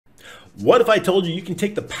What if I told you you can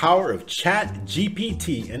take the power of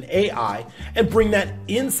ChatGPT and AI and bring that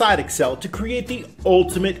inside Excel to create the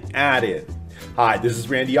ultimate add-in? Hi, this is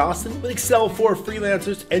Randy Austin with Excel for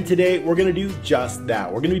Freelancers, and today we're going to do just that.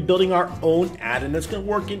 We're going to be building our own add-in that's going to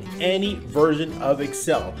work in any version of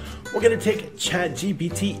Excel. We're going to take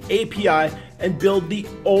ChatGPT API and build the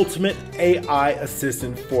ultimate AI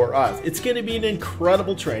assistant for us. It's going to be an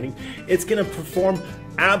incredible training. It's going to perform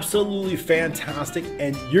absolutely fantastic,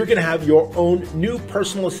 and you're going to have your own new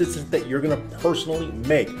personal assistant that you're going to personally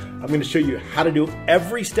make. I'm going to show you how to do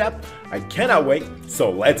every step. I cannot wait,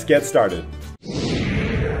 so let's get started.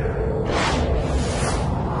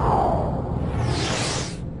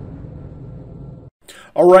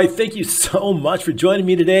 All right, thank you so much for joining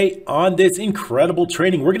me today on this incredible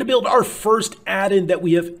training. We're going to build our first add-in that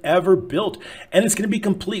we have ever built, and it's going to be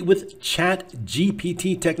complete with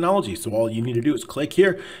ChatGPT technology. So all you need to do is click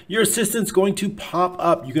here. Your assistant's going to pop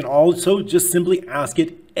up. You can also just simply ask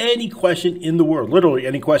it any question in the world, literally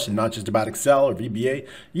any question, not just about Excel or VBA.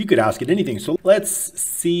 You could ask it anything. So let's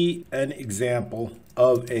see an example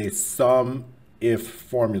of a sum if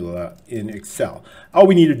formula in Excel. All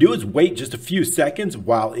we need to do is wait just a few seconds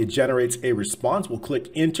while it generates a response. We'll click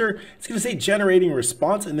enter. It's going to say generating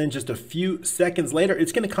response, and then just a few seconds later,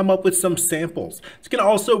 it's going to come up with some samples. It's going to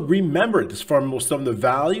also remember this formula will sum the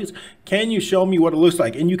values. Can you show me what it looks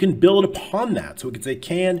like? And you can build upon that. So we can say,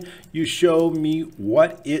 can you show me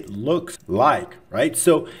what it looks like, right?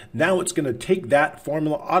 So now it's going to take that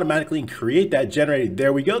formula automatically and create that generated.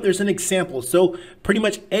 There we go. There's an example. So pretty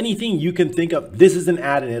much anything you can think of, this is an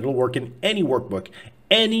add-in. It'll work in any workbook,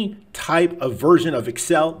 any type of version of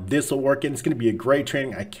Excel. This will work in. It's going to be a great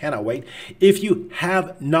training. I cannot wait. If you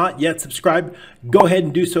have not yet subscribed, go ahead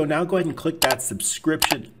and do so now. Go ahead and click that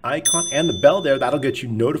subscription icon and the bell there. That'll get you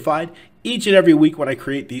notified each and every week when I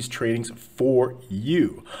create these trainings for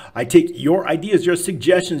you. I take your ideas, your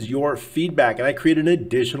suggestions, your feedback, and I create an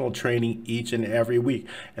additional training each and every week.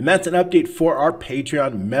 And that's an update for our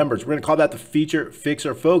Patreon members. We're going to call that the feature, fix,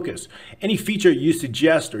 or focus. Any feature you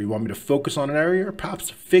suggest or you want me to focus on an area or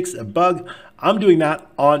perhaps fix a bug, I'm doing that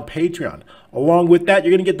on Patreon. Along with that,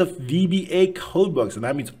 you're going to get the VBA code books, and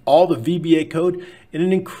that means all the VBA code in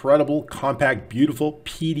an incredible, compact, beautiful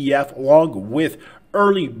PDF, along with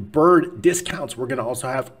early bird discounts. We're going to also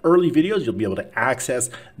have early videos. You'll be able to access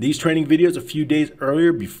these training videos a few days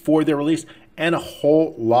earlier before they're released, and a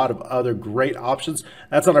whole lot of other great options.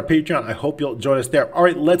 That's on our Patreon. I hope you'll join us there. All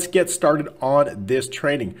right, let's get started on this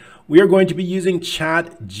training. We are going to be using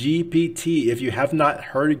ChatGPT. If you have not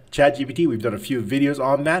heard of ChatGPT, we've done a few videos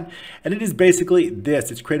on that, and it is basically this.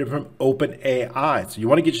 It's created from OpenAI. So you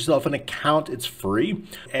want to get yourself an account. It's free,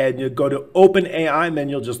 and you go to OpenAI, and then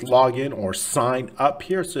you'll just log in or sign up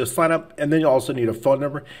here. So you'll sign up, and then you'll also need a phone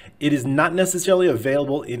number. It is not necessarily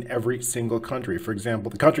available in every single country. For example,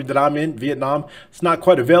 the country that I'm in, Vietnam, it's not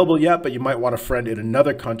quite available yet, but you might want a friend in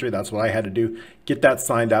another country. That's what I had to do. Get that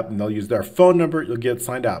signed up, and they'll use their phone number. You'll get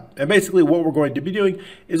signed up. And basically what we're going to be doing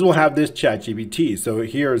is we'll have this ChatGPT. So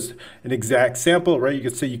here's an exact sample, right? You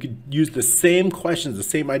could say you could use the same questions, the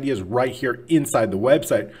same ideas right here inside the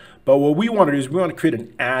website. But what we want to do is we want to create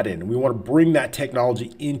an add-in. We want to bring that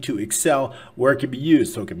technology into Excel where it can be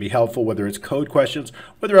used. So it can be helpful, whether it's code questions,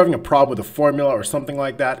 whether you're having a problem with a formula or something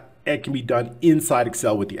like that. It can be done inside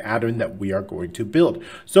Excel with the add-in that we are going to build.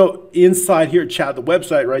 So inside here, chat the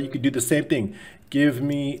website, right? You could do the same thing. Give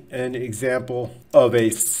me an example of a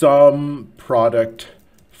sum product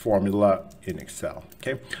formula in Excel.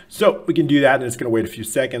 Okay, so we can do that, and it's going to wait a few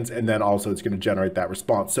seconds, and then also it's going to generate that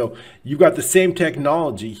response. So you've got the same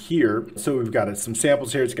technology here. So we've got some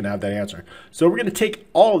samples here. It's going to have that answer. So we're going to take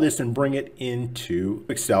all this and bring it into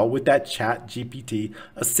Excel with that ChatGPT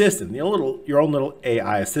assistant, your own little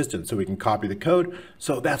AI assistant. So we can copy the code.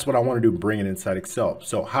 So that's what I want to do, bring it inside Excel.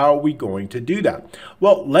 So how are we going to do that?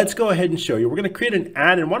 Well, let's go ahead and show you. We're going to create an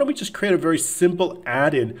add-in. Why don't we just create a very simple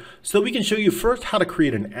add-in so we can show you first how to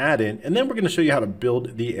create an add-in, and then we're going to show you how to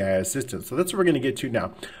build the AI assistant. So that's what we're going to get to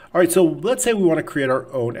now. All right, so let's say we want to create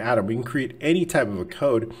our own add-in. We can create any type of a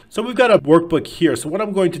code. So we've got a workbook here. So what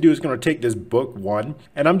I'm going to do is going to take this book one,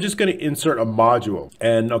 and I'm just going to insert a module.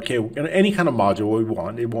 And okay, any kind of module we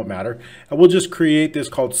want, it won't matter. And we'll just create this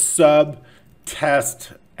called sub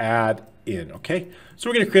test add in. Okay, so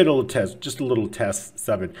we're going to create a little test, just a little test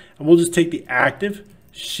sub in, and we'll just take the active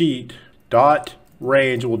sheet dot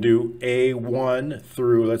range. We'll do A1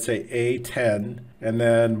 through, let's say, A10, and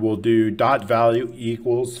then we'll do dot value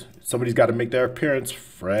equals, somebody's got to make their appearance,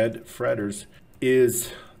 Fred Fredders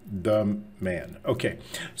is the man. Okay,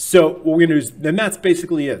 so what we're gonna do is, then that's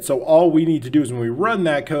basically it. So all we need to do is when we run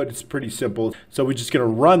that code, it's pretty simple. So we're just gonna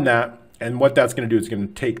run that, And what that's going to do is going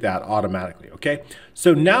to take that automatically. Okay.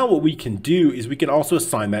 So now what we can do is we can also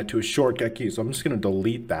assign that to a shortcut key. So I'm just going to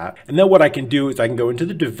delete that. And then what I can do is I can go into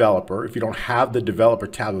the developer. If you don't have the developer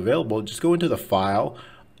tab available, just go into the file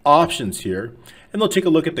options here, and they'll take a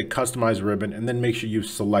look at the customize ribbon and then make sure you've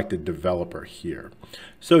selected developer here.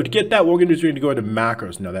 So to get that, what we're going to do is we're going to go into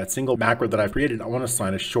macros. Now that single macro that I've created, I want to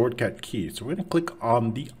assign a shortcut key. So we're going to click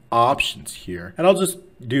on the options here, and I'll just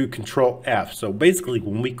do Control F. So basically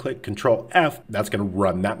when we click Control F, that's going to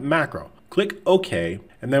run that macro. Click OK,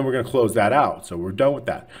 and then we're going to close that out. So we're done with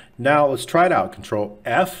that. Now let's try it out. Control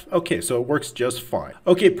F. Okay, so it works just fine.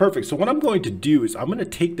 Okay, perfect. So what I'm going to do is I'm going to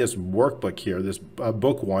take this workbook here, this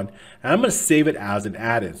book one, and I'm going to save it as an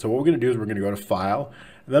add-in. So what we're going to do is we're going to go to File,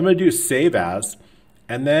 and then I'm going to do Save As,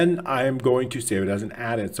 and then I'm going to save it as an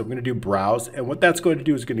add-in. So I'm going to do Browse, and what that's going to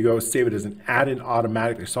do is going to go save it as an add-in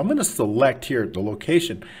automatically. So I'm going to select here the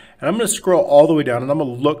location, and I'm going to scroll all the way down, and I'm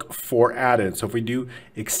going to look for add-in. So if we do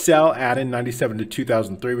Excel add-in 97 to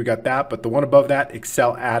 2003, we got that, but the one above that,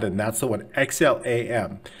 Excel add-in, that's the one, Excel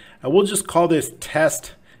AM. And we'll just call this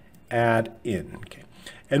test add-in. Okay.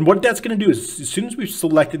 And what that's going to do is as soon as we've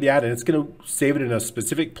selected the add-in, it's going to save it in a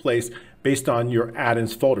specific place based on your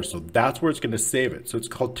add-ins folder. So that's where it's going to save it. So it's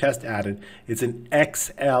called test add-in. It's an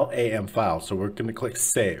XLAM file. So we're going to click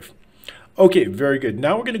save. Okay, very good.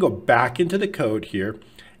 Now we're going to go back into the code here.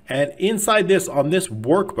 And inside this, on this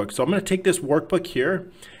workbook, so I'm going to take this workbook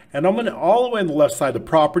here, and I'm going to, all the way on the left side, the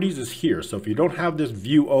properties is here. So if you don't have this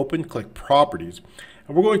view open, click properties.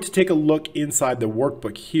 And we're going to take a look inside the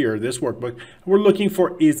workbook here, this workbook, and we're looking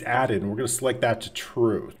for is added. We're going to select that to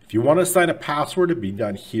true. If you want to assign a password, it'd be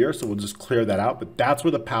done here. So we'll just clear that out, but that's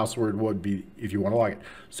where the password would be if you want to log it.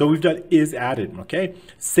 So we've done is added, okay?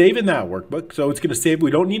 Save in that workbook. So it's going to save,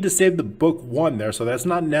 we don't need to save the book one there. So that's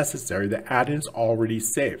not necessary. The add-in's already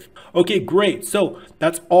saved. Okay, great. So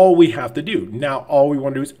that's all we have to do. Now, all we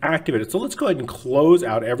want to do is activate it. So let's go ahead and close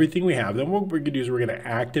out everything we have. Then what we're going to do is we're going to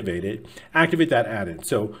activate it, activate that add-in.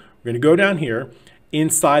 So we're going to go down here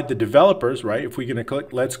inside the developers, right? If we're going to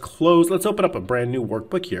click, let's open up a brand new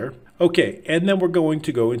workbook here. Okay, and then we're going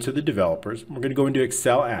to go into the developers. We're going to go into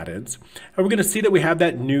Excel add-ins, and we're going to see that we have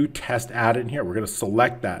that new test add-in here. We're going to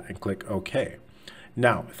select that and click OK.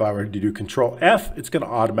 Now, if I were to do Control F, it's going to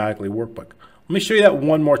automatically workbook. Let me show you that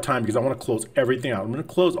one more time because I want to close everything out. I'm going to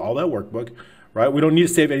close all that workbook. Right? We don't need to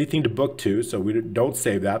save anything to book two, so we don't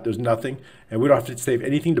save that. There's nothing, and we don't have to save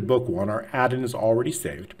anything to book one. Our add-in is already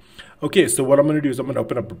saved. Okay, so what I'm going to do is I'm going to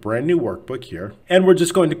open up a brand new workbook here, and we're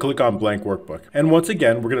just going to click on blank workbook. And once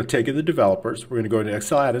again, we're going to take in the developers. We're going to go into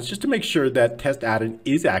Excel add-ins just to make sure that test add-in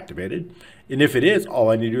is activated. And if it is, all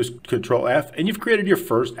I need to do is Control F, and you've created your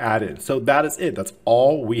first add-in. So that is it. That's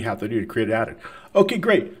all we have to do to create an add-in. Okay,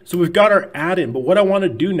 great. So we've got our add-in, but what I want to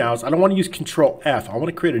do now is I don't want to use Control F. I want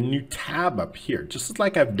to create a new tab up here, just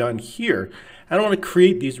like I've done here. I want to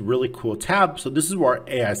create these really cool tabs. So this is where our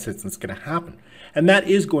AI assistant is going to happen. And that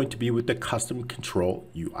is going to be with the custom control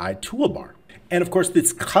UI toolbar. And of course,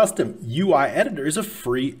 this custom UI editor is a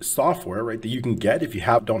free software, right, that you can get if you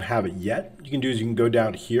don't have it yet. What you can do is you can go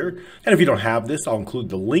down here. And if you don't have this, I'll include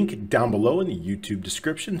the link down below in the YouTube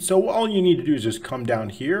description. So all you need to do is just come down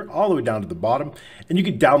here, all the way down to the bottom, and you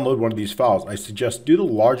can download one of these files. I suggest do the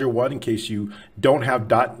larger one in case you don't have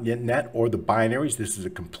 .NET or the binaries. This is a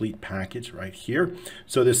complete package right here.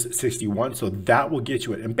 So this is 61, so that will get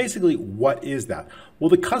you it. And basically, what is that? Well,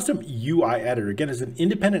 the custom UI editor, again, is an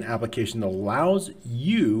independent application that allows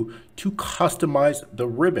you to customize the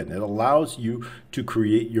ribbon. It allows you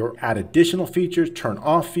to add additional features, turn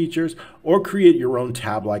off features, or create your own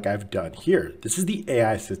tab like I've done here. This is the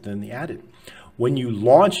AI assistant in the add-in. When you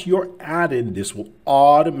launch your add-in, this will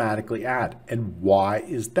automatically add. And why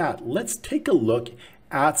is that? Let's take a look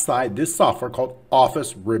outside this software called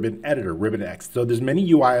Office Ribbon Editor, Ribbon X. So there's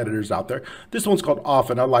many UI editors out there. This one's called Off,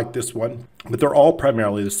 and I like this one, but they're all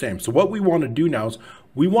primarily the same. So what we want to do now is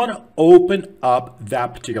we want to open up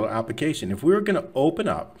that particular application. If we were going to open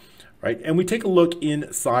up, right, and we take a look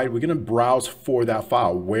inside, we're going to browse for that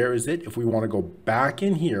file. Where is it? If we want to go back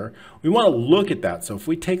in here, we want to look at that. So if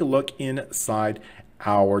we take a look inside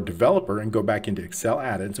our developer and go back into Excel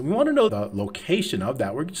add-ins, and we want to know the location of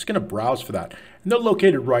that, we're just going to browse for that. And they're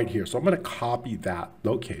located right here. So I'm going to copy that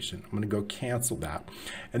location. I'm going to go cancel that.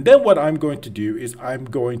 And then what I'm going to do is I'm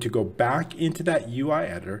going to go back into that UI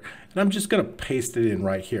editor, and I'm just going to paste it in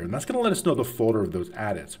right here. And that's going to let us know the folder of those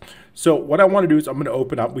add-ins. So what I want to do is I'm going to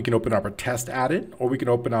open up, we can open up our test add-in, or we can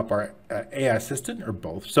open up our AI assistant, or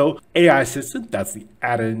both. So AI assistant, that's the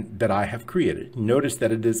add-in that I have created. Notice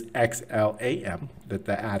that it is XLAM, that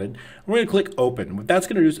the add-in. We're going to click open. What that's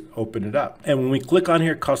going to do is open it up. And when we click on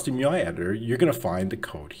here, custom UI editor, you're going to going to find the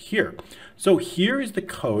code here. So here is the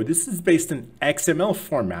code. This is based in XML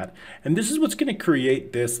format, and this is what's going to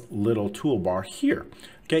create this little toolbar here.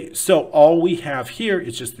 Okay, so all we have here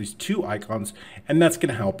is just these two icons, and that's going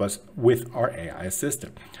to help us with our AI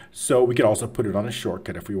assistant. So we could also put it on a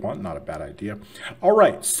shortcut if we want, not a bad idea. All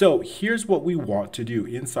right, so here's what we want to do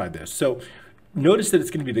inside this. So notice that it's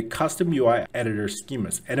going to be the custom UI editor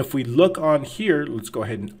schemas. And if we look on here, let's go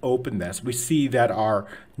ahead and open this. We see that our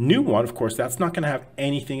new one, of course, that's not going to have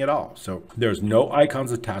anything at all. So there's no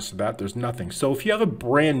icons attached to that. There's nothing. So if you have a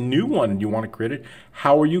brand new one and you want to create it,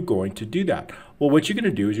 how are you going to do that? Well, what you're going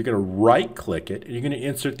to do is you're going to right click it and you're going to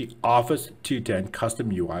insert the Office 210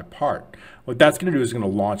 custom UI part. What that's going to do is going to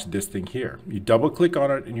launch this thing here. You double click on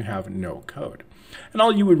it and you have no code. And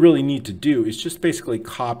all you would really need to do is just basically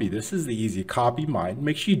copy. This is the easy copy mine.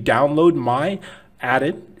 Make sure you download my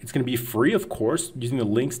add-in. It's going to be free, of course, using the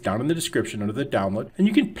links down in the description under the download, and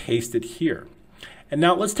you can paste it here. And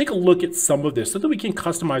now let's take a look at some of this so that we can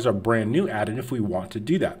customize our brand new add-in if we want to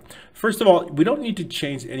do that. First of all, we don't need to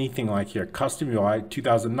change anything like here. Custom UI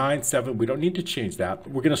 2009-7, we don't need to change that.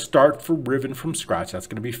 We're going to start for Ribbon from scratch. That's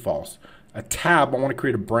going to be false. A tab, I want to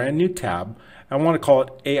create a brand new tab. I want to call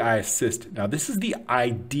it AI Assist. Now this is the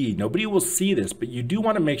ID. Nobody will see this, but you do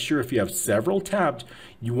want to make sure if you have several tabs,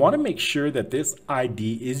 you want to make sure that this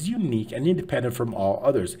ID is unique and independent from all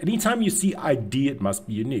others. Anytime you see ID, it must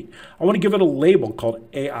be unique. I want to give it a label called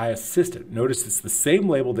AI Assistant. Notice it's the same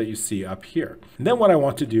label that you see up here. And then what I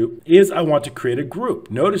want to do is I want to create a group.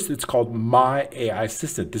 Notice it's called My AI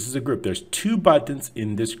Assistant. This is a group. There's two buttons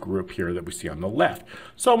in this group here that we see on the left.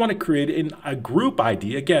 So I want to create a group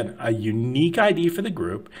ID, again, a unique ID for the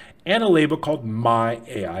group, and a label called My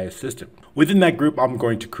AI Assistant. Within that group, I'm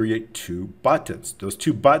going to create two buttons. Those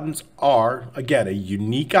two buttons are, again, a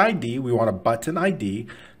unique ID. We want a button ID.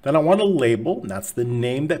 Then I want a label, and that's the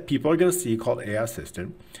name that people are going to see, called AI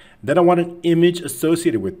Assistant. Then I want an image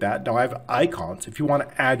associated with that. Now I have icons. If you want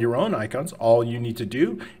to add your own icons, all you need to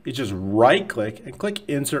do is just right click and click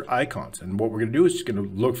insert icons. And what we're going to do is just going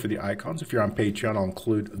to look for the icons. If you're on Patreon, I'll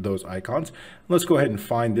include those icons. Let's go ahead and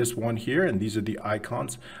find this one here. And these are the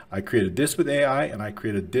icons. I created this with AI and I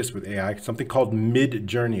created this with AI, something called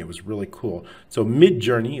Mid-Journey. It was really cool. So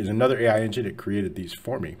Mid-Journey is another AI engine that created these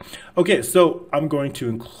for me. Okay, so I'm going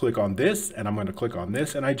to click on this and I'm going to click on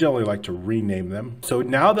this, and I generally like to rename them. So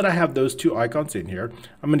now that I have those two icons in here,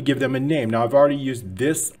 I'm going to give them a name. Now I've already used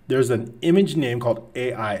this. There's an image name called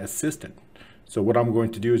AI Assistant. So what I'm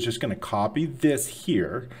going to do is just going to copy this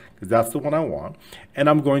here because that's the one I want. And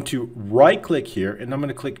I'm going to right click here and I'm going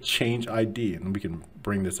to click change ID, and we can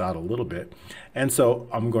bring this out a little bit. And so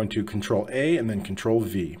I'm going to Control A and then Control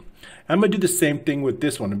V. I'm going to do the same thing with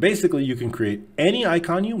this one. And basically you can create any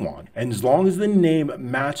icon you want, and as long as the name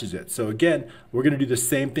matches it. So again, we're going to do the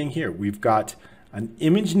same thing here. We've got an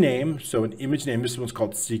image name. So an image name, this one's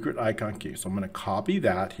called Secret Icon Key. So I'm going to copy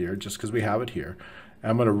that here just because we have it here. And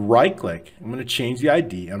I'm going to right click. I'm going to change the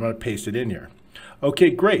ID. I'm going to paste it in here. Okay,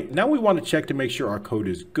 great. Now we want to check to make sure our code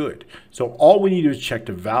is good. So all we need to do is check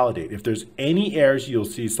to validate. If there's any errors, you'll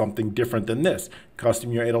see something different than this.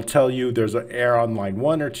 Custom UI, it'll tell you there's an error on line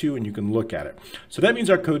 1 or 2, and you can look at it. So that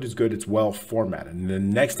means our code is good. It's well formatted. And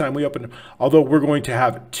then next time we open, although we're going to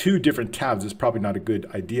have two different tabs, it's probably not a good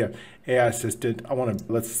idea. AI Assistant, I want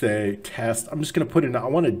to, let's say test. I'm just going to put in, I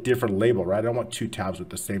want a different label, right? I don't want two tabs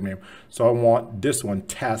with the same name. So I want this one,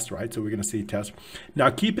 test, right? So we're going to see test.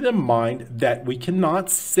 Now keep it in mind that we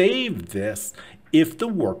cannot save this if the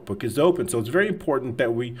workbook is open. So it's very important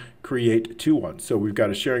that we create two ones. So we've got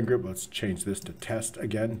a sharing group. Let's change this to test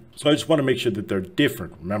again. So I just want to make sure that they're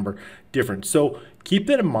different. Remember, different. So keep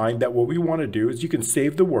that in mind that what we want to do is you can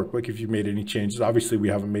save the workbook if you made any changes. Obviously, we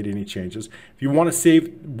haven't made any changes. If you want to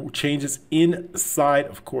save changes inside,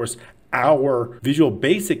 of course, our Visual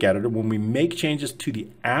Basic editor, when we make changes to the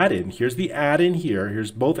add-in, here's the add-in here,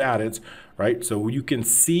 here's both add-ins, right? So you can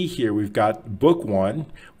see here, we've got book one,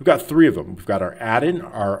 we've got three of them. We've got our add-in,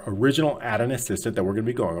 our original add-in assistant that we're gonna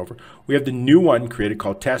be going over. We have the new one created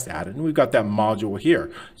called test add-in, and we've got that module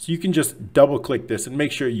here. So you can just double click this and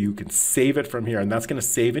make sure you can save it from here, and that's gonna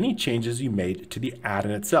save any changes you made to the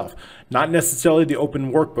add-in itself. Not necessarily the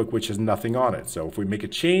open workbook, which has nothing on it. So if we make a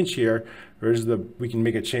change here, we can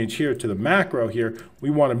make a change here to the macro here. We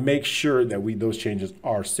want to make sure that those changes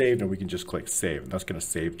are saved, and we can just click save. And that's going to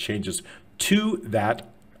save changes to that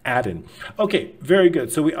add-in. Okay, very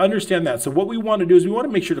good. So we understand that. So what we want to do is we want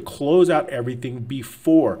to make sure to close out everything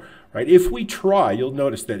before, right? If we try, you'll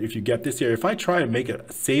notice that if you get this here, if I try to make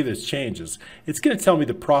it save as changes, it's going to tell me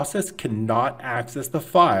the process cannot access the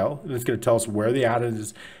file, and it's going to tell us where the add-in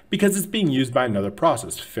is because it's being used by another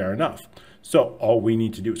process. Fair enough. So all we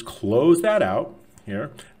need to do is close that out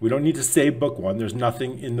here. We don't need to save book one. There's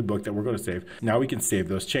nothing in the book that we're going to save. Now we can save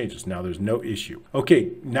those changes. Now there's no issue.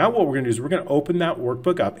 Okay, now what we're going to do is we're going to open that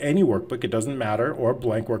workbook up, any workbook, it doesn't matter, or a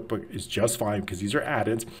blank workbook is just fine because these are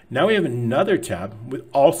add-ins. Now we have another tab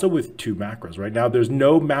also with 2 macros. Right now there's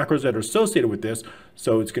no macros that are associated with this,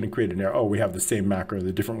 so it's going to create an error. Oh, we have the same macro,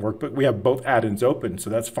 the different workbook. We have both add-ins open,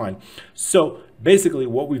 so that's fine. So basically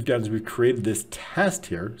what we've done is we've created this test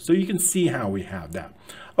here, so you can see how we have that.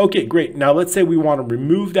 Okay, great. Now let's say we want to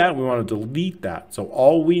remove that, we want to delete that. So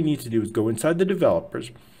all we need to do is go inside the developers,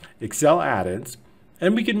 Excel add-ins,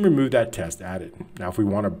 and we can remove that test add-in. Now, if we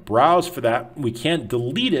want to browse for that, we can't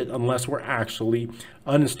delete it unless we're actually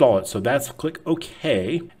uninstall it. So that's click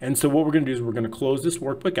OK. And so what we're going to do is we're going to close this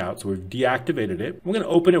workbook out. So we've deactivated it. We're going to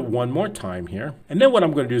open it one more time here. And then what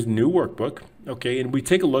I'm going to do is new workbook. Okay, and we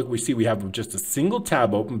take a look. We see we have just a single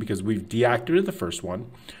tab open because we've deactivated the first one.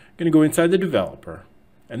 I'm going to go inside the developer.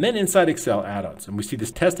 And then inside Excel add-ons, and we see this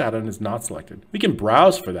test add-on is not selected. We can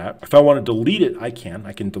browse for that. If I want to delete it, I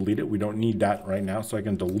can delete it. We don't need that right now, so I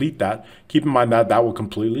can delete that. Keep in mind that that will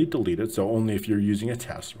completely delete it, so only if you're using a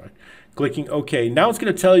test, right? Clicking OK. Now it's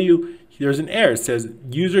going to tell you there's an error. It says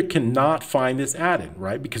user cannot find this add-in,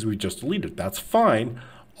 right? Because we just deleted it. That's fine.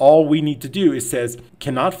 All we need to do is says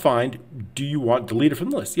cannot find, do you want deleted from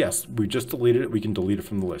the list? Yes, we just deleted it, we can delete it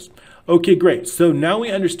from the list. Okay, great. So now we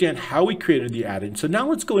understand how we created the add-in. So now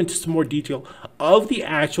let's go into some more detail of the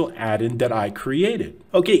actual add-in that I created.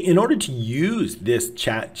 Okay, in order to use this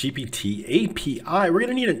ChatGPT API, we're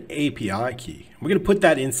gonna need an API key. We're gonna put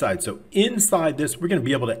that inside. So inside this, we're gonna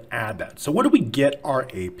be able to add that. So where do we get our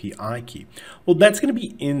API key? Well, that's gonna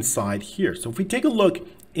be inside here. So if we take a look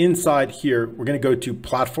inside here, we're going to go to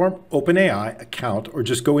Platform, OpenAI, Account, or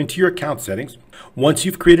just go into your account settings. Once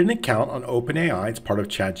you've created an account on OpenAI, it's part of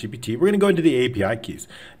ChatGPT, we're going to go into the API keys.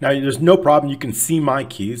 Now, there's no problem. You can see my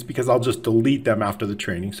keys because I'll just delete them after the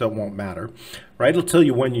training, so it won't matter. Right? It'll tell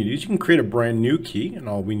you when you use. You can create a brand new key, and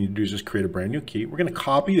all we need to do is just create a brand new key. We're going to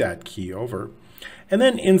copy that key over. And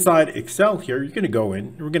then inside Excel here, you're going to go in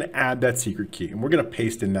and we're going to add that secret key and we're going to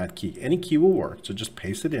paste in that key. Any key will work. So just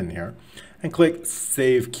paste it in there and click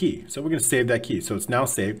Save Key. So we're going to save that key. So it's now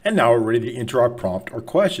saved. And now we're ready to enter our prompt or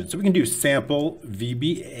question. So we can do sample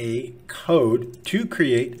VBA code to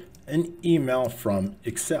create an email from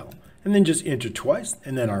Excel. And then just enter twice,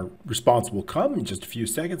 and then our response will come in just a few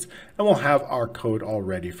seconds, and we'll have our code all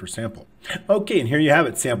ready for sample. Okay, and here you have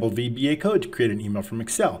it, sample VBA code to create an email from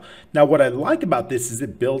Excel. Now, what I like about this is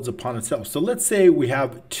it builds upon itself. So let's say we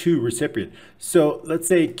have 2 recipients. So let's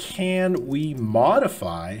say, can we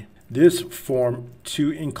modify this form to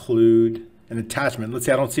include an attachment? Let's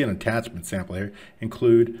say I don't see an attachment sample here.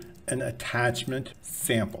 Include an attachment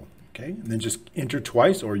sample. Okay, and then just enter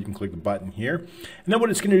twice, or you can click the button here. And then what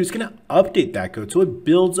it's going to do is going to update that code so it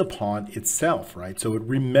builds upon itself, right? So it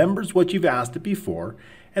remembers what you've asked it before,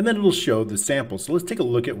 and then it'll show the sample. So let's take a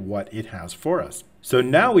look at what it has for us. So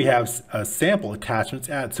now we have a sample attachments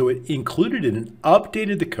add. So it included it and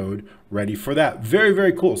updated the code ready for that. Very,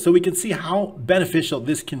 very cool. So we can see how beneficial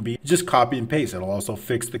this can be. Just copy and paste. It'll also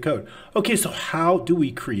fix the code. Okay, so how do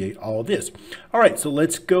we create all this? All right, so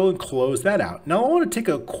let's go and close that out. Now I want to take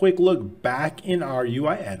a quick look back in our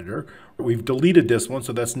UI editor. We've deleted this one,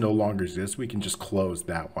 so that's no longer exists. We can just close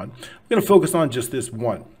that one. We're going to focus on just this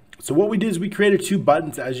one. So what we did is we created 2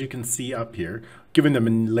 buttons, as you can see up here, giving them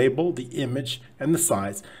a label, the image, and the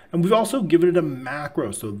size. And we've also given it a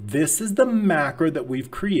macro. So this is the macro that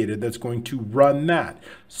we've created that's going to run that.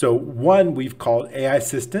 So one we've called AI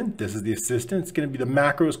Assistant. This is the assistant. It's going to be the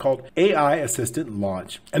macro is called AI Assistant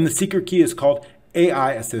Launch. And the secret key is called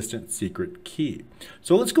AI Assistant Secret Key.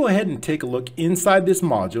 So let's go ahead and take a look inside this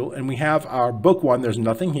module, and we have our book 1. There's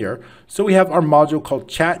nothing here. So we have our module called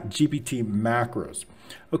ChatGPT Macros.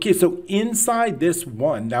 Okay, so inside this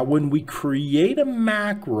one, now when we create a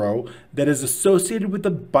macro that is associated with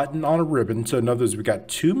a button on a ribbon, so in other words, we've got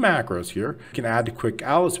 2 macros here. We can add to Quick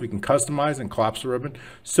Alice, we can customize and collapse the ribbon.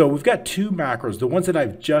 So we've got 2 macros, the ones that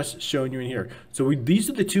I've just shown you in here. So these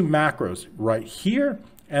are the 2 macros right here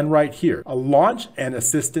and right here, a launch and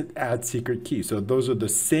assistant add secret key. So those are the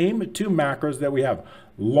same 2 macros that we have,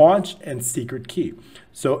 launch and secret key.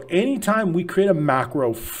 So anytime we create a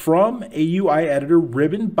macro from a UI editor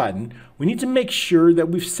ribbon button, we need to make sure that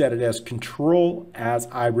we've set it as control as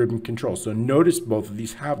iRibbon control. So notice both of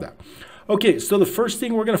these have that. Okay, so the first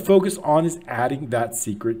thing we're going to focus on is adding that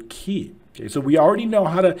secret key. Okay, so we already know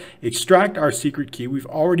how to extract our secret key. We've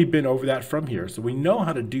already been over that from here. So we know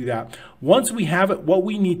how to do that. Once we have it, what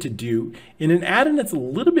we need to do in an add-in, it's a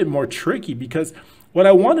little bit more tricky because what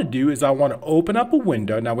I want to do is I want to open up a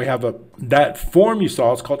window. Now we have that form you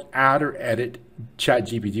saw, it's called add or edit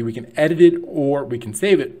ChatGPT. We can edit it or we can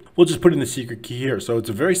save it. We'll just put in the secret key here. So it's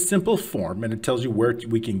a very simple form and it tells you where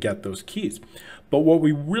we can get those keys. But what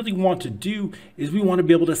we really want to do is we want to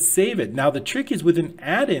be able to save it. Now the trick is with an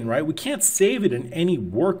add-in, right? We can't save it in any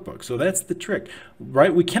workbook. So that's the trick,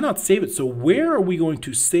 right? We cannot save it. So where are we going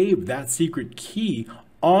to save that secret key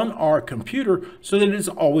on our computer so that it is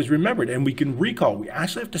always remembered and we can recall? We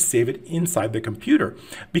actually have to save it inside the computer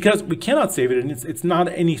because we cannot save it and it's not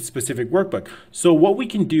any specific workbook. So what we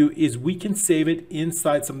can do is we can save it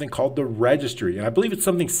inside something called the registry. And I believe it's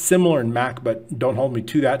something similar in Mac, but don't hold me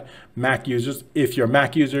to that. Mac users, if you're a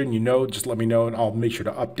Mac user and you know, just let me know and I'll make sure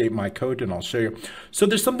to update my code and I'll show you. So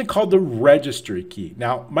there's something called the registry key.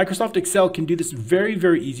 Now, Microsoft Excel can do this very,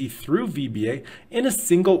 very easy through VBA in a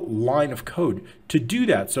single line of code to do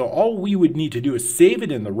that. So all we would need to do is save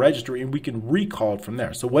it in the registry and we can recall it from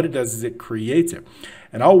there. So what it does is it creates it.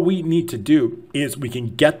 And all we need to do is we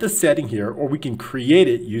can get the setting here or we can create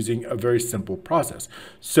it using a very simple process.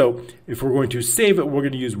 So if we're going to save it, we're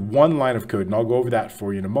going to use one line of code and I'll go over that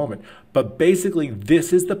for you in a moment. But basically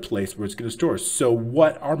this is the place where it's going to store. So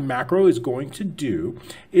what our macro is going to do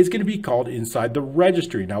is going to be called inside the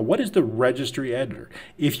registry. Now, what is the registry editor?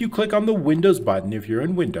 If you click on the Windows button, if you're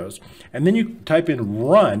in Windows, and then you type in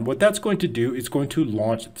run, what that's going to do is going to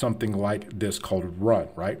launch something like this called run,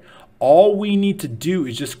 right? All we need to do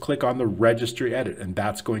is just click on the registry edit and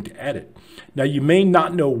that's going to edit. Now you may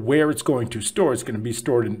not know where it's going to store. It's going to be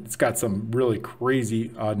stored and it's got some really crazy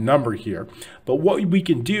number here. But what we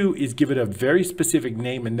can do is give it a very specific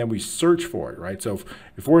name and then we search for it, right? So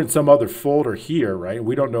if we're in some other folder here, right,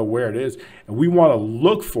 we don't know where it is and we want to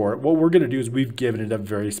look for it, what we're going to do is we've given it a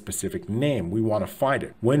very specific name. We want to find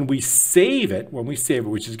it. When we save it,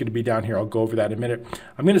 which is going to be down here, I'll go over that in a minute.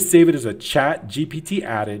 I'm going to save it as a ChatGPT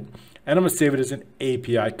added. And I'm going to save it as an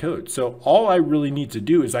API code. So all I really need to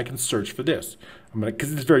do is I can search for this.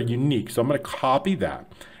 Because it's very unique. So I'm going to copy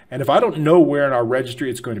that. And if I don't know where in our registry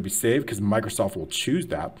it's going to be saved, because Microsoft will choose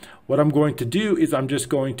that, what I'm going to do is I'm just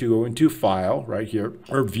going to go into File right here,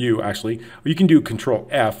 or View actually, or you can do Control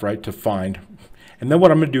F, right, to find. And then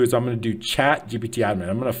what I'm going to do is I'm going to do ChatGPT admin.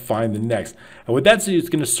 I'm going to find the next. And what that's doing is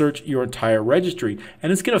it's going to search your entire registry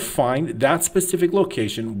and it's going to find that specific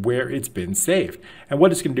location where it's been saved. And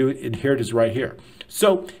what it's going to do, here it is right here.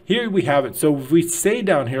 So here we have it. So if we say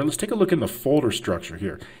down here, let's take a look in the folder structure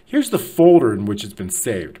here. Here's the folder in which it's been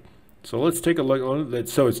saved. So let's take a look.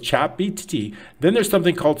 So it's ChatGPT. Then there's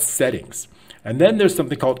something called settings. And then there's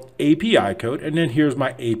something called API code. And then here's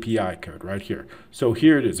my API code right here. So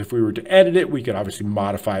here it is. If we were to edit it, we could obviously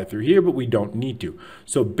modify it through here, but we don't need to.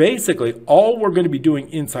 So basically, all we're going to be doing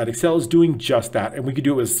inside Excel is doing just that. And we could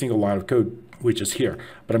do it with a single line of code, which is here.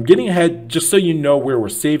 But I'm getting ahead just so you know where we're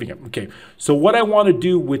saving it. Okay, so what I want to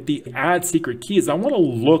do with the add secret key is I want to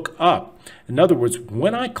look up. In other words,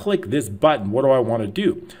 when I click this button, what do I want to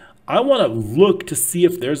do? I want to look to see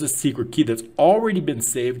if there's a secret key that's already been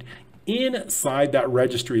saved inside that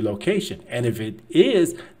registry location. And if it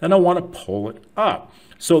is, then I want to pull it up.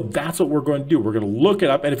 So that's what we're going to do. We're going to look it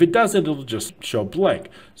up, and if it doesn't, it'll just show blank.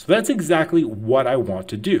 So that's exactly what I want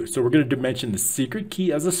to do. So we're going to dimension the secret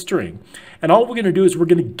key as a string, and all we're going to do is we're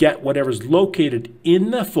going to get whatever's located in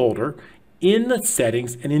the folder, in the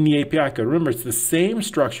settings, and in the API code. Remember, it's the same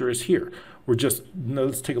structure as here.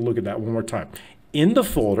 Let's take a look at that one more time. In the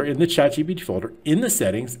folder, in the ChatGPT folder, in the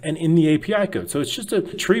settings, and in the API code. So it's just a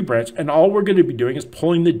tree branch, and all we're going to be doing is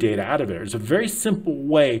pulling the data out of there. It's a very simple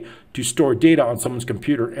way to store data on someone's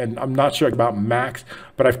computer, and I'm not sure about Macs,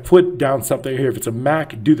 but I've put down something here. If it's a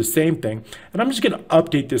Mac, do the same thing, and I'm just going to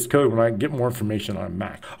update this code when I get more information on a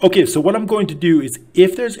Mac. Okay, so what I'm going to do is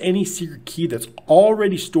if there's any secret key that's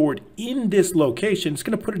already stored in this location, it's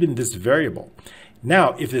going to put it in this variable.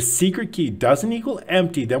 Now, if the secret key doesn't equal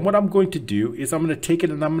empty, then what I'm going to do is I'm going to take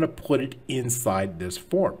it and I'm going to put it inside this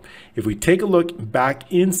form. If we take a look back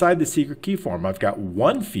inside the secret key form, I've got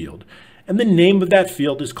one field, and the name of that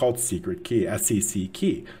field is called secret key, SEC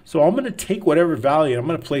key. So I'm going to take whatever value and I'm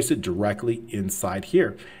going to place it directly inside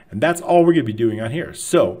here. And that's all we're going to be doing on here.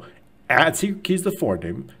 So add secret key is the form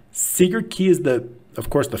name. Secret key is of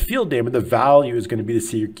course, the field name, and the value is going to be the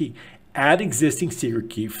secret key. Add existing secret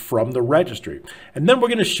key from the registry. And then we're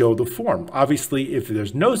going to show the form. Obviously, if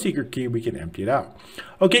there's no secret key, we can empty it out.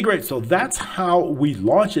 Okay, great. So that's how we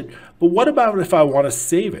launch it. But what about if I want to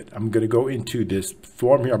save it? I'm going to go into this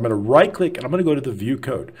form here. I'm going to right click and I'm going to go to the view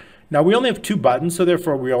code. Now we only have 2 buttons, so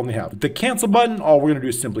therefore we only have the cancel button. All we're going to do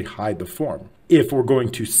is simply hide the form. If we're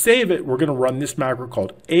going to save it, we're going to run this macro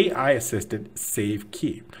called AI Assisted Save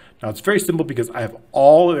Key. Now it's very simple because I have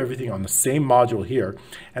everything on the same module here,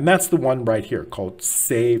 and that's the one right here called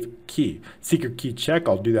Save Key. Secret key check,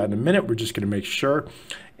 I'll do that in a minute. We're just going to make sure.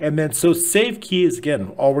 And then so save key is,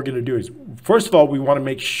 again, all we're going to do is, first of all, we want to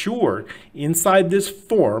make sure inside this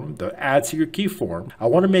form, the add secret key form, I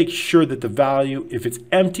want to make sure that the value, if it's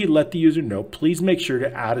empty, let the user know, please make sure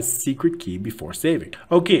to add a secret key before saving.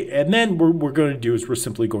 Okay, and then what we're going to do is we're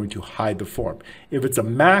simply going to hide the form. If it's a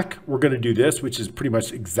Mac, we're going to do this, which is pretty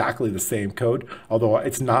much exactly the same code, although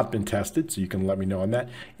it's not been tested, so you can let me know on that.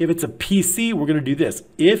 If it's a PC, we're going to do this.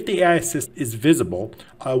 If the AI Assist is visible,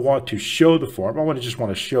 I want to show the form. I just want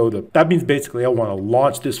to show that means basically I want to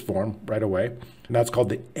launch this form right away, and that's called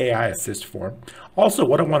the AI Assist form. Also,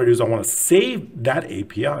 what I want to do is I want to save that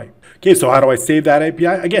API. Okay, so how do I save that API?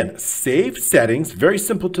 Again, save settings, very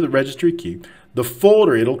simple to the registry key. The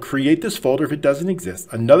folder, it'll create this folder if it doesn't exist,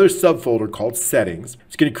 another subfolder called settings.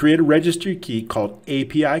 It's going to create a registry key called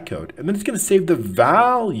API code, and then it's going to save the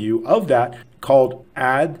value of that called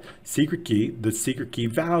add secret key, the secret key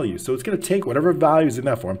value. So it's going to take whatever value is in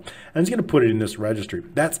that form and it's going to put it in this registry.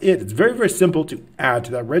 That's it. It's very, very simple to add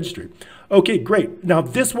to that registry. Okay, great. Now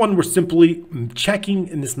this one, we're simply checking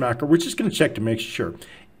in this macro. We're just going to check to make sure.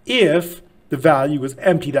 If the value is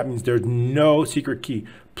empty, that means there's no secret key.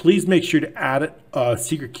 Please make sure to add a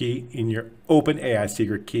secret key in your OpenAI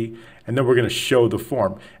secret key, and then we're going to show the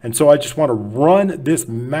form. And so I just want to run this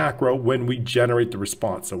macro when we generate the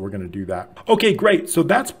response. So we're going to do that. Okay, great. So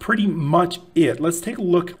that's pretty much it. Let's take a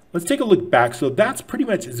look. Let's take a look back. So that's pretty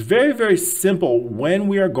much, it's very, very simple. When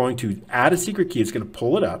we are going to add a secret key, it's going to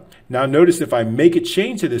pull it up. Now notice if I make a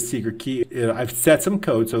change to this secret key, I've set some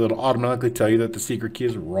code so that'll automatically tell you that the secret key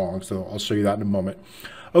is wrong. So I'll show you that in a moment.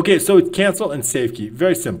 Okay, so it's cancel and save key,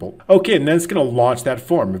 very simple. Okay, and then it's gonna launch that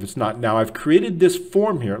form if it's not. Now I've created this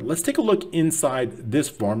form here. Let's take a look inside this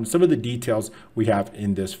form, some of the details we have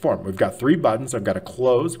in this form. We've got 3 buttons. I've got a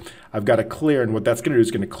close, I've got a clear, and what that's gonna do is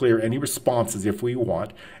gonna clear any responses if we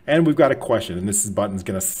want. And we've got a question, and this button's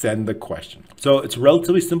gonna send the question. So it's a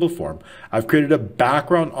relatively simple form. I've created a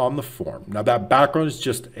background on the form. Now that background is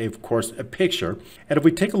just, of course, a picture. And if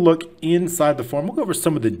we take a look inside the form, we'll go over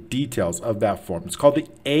some of the details of that form. It's called the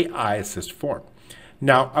AI Assist form.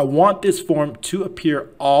 Now, I want this form to appear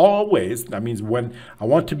always. That means when I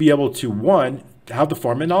want to be able to, one, have the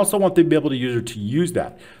form, and also want to be able to use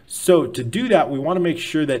that. So to do that, we want to make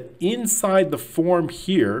sure that inside the form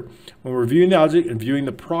here, when we're viewing the object and viewing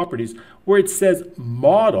the properties, where it says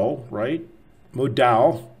model, right?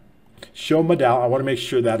 Modal, show modal, I want to make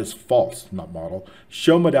sure that is false, not model.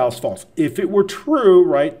 Show modal is false. If it were true,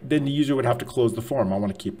 right, then the user would have to close the form. I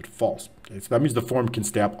want to keep it false. Okay, so that means the form can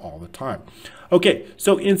stay up all the time. Okay,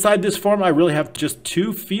 so inside this form, I really have just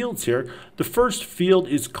 2 fields here. The first field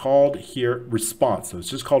is called here response. So it's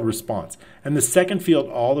just called response. And the second field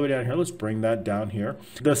all the way down here, let's bring that down here.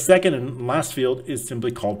 The second and last field is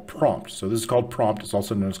simply called prompt. So this is called prompt. It's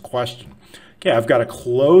also known as question. Okay, I've got a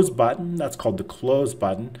close button. That's called the close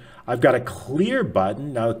button. I've got a clear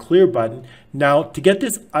button. Now the clear button. Now to get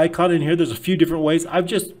this icon in here, there's a few different ways. I've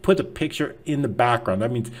just put the picture in the background.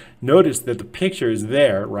 That means notice that the picture is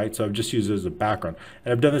there, right? So I've just used it as a background.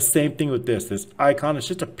 And I've done the same thing with this. This icon is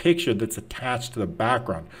just a picture that's attached to the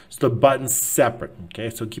background. So the button's separate, okay?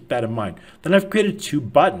 So keep that in mind. Then I've created 2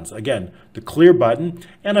 buttons. Again, the clear button,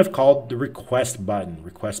 and I've called the request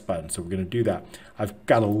button. So we're gonna do that. I've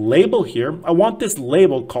got a label here. I want this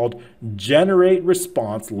label called generate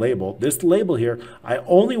response label. This label here, I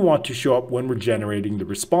only want to show up when we're generating the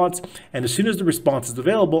response. And as soon as the response is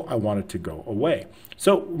available, I want it to go away.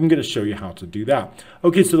 So I'm going to show you how to do that.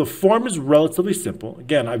 Okay, so the form is relatively simple.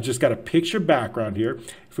 Again, I've just got a picture background here.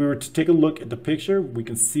 If we were to take a look at the picture, we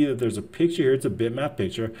can see that there's a picture here. It's a bitmap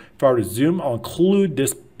picture. If I were to zoom, I'll include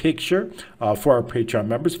this picture for our Patreon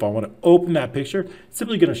members. If I want to open that picture,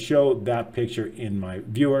 simply going to show that picture in my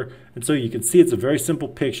viewer. And so you can see it's a very simple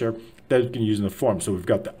picture that you can use in the form. So we've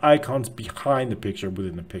got the icons behind the picture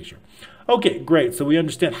within the picture. Okay, great. So we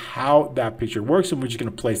understand how that picture works, and we're just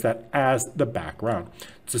going to place that as the background.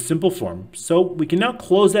 It's a simple form. So we can now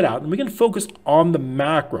close that out, and we can focus on the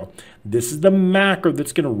macro. This is the macro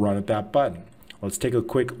that's going to run at that button. Let's take a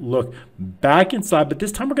quick look back inside, but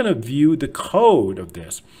this time we're going to view the code of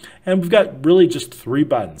this. And we've got really just 3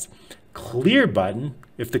 buttons. clear button,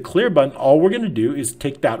 if the clear button, all we're going to do is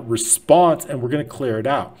take that response and we're going to clear it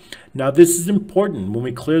out. Now, this is important. When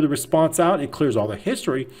we clear the response out, it clears all the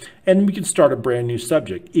history and we can start a brand new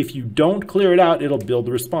subject. If you don't clear it out, it'll build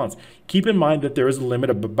the response. Keep in mind that there is a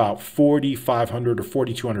limit of about 4,500 or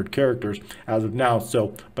 4,200 characters as of now.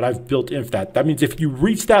 So, but I've built in that. That means if you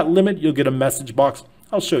reach that limit, you'll get a message box.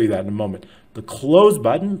 I'll show you that in a moment. The close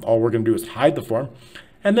button, all we're going to do is hide the form.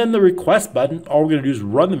 And then the request button, all we're going to do is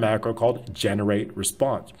run the macro called generate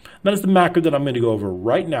response. That is the macro that I'm going to go over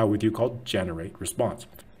right now with you called generate response.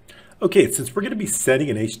 Okay, since we're going to be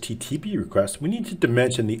sending an HTTP request, we need to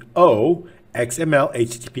dimension the O XML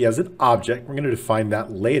HTTP as an object. We're going to define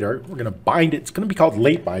that later. We're going to bind it. It's going to be called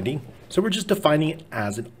late binding. So we're just defining it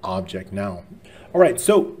as an object now. All right,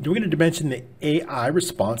 so we're going to dimension the AI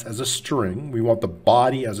response as a string. We want the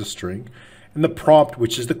body as a string. And the prompt,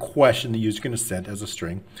 which is the question the user is going to send as a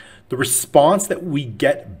string. The response that we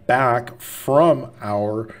get back from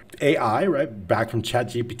our AI, right, back from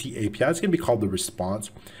ChatGPT API, is going to be called the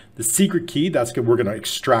response. The secret key, that's good. We're going to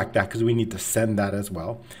extract that because we need to send that as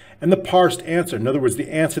well. And the parsed answer, in other words,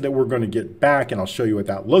 the answer that we're going to get back, and I'll show you what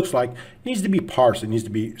that looks like, needs to be parsed. It needs to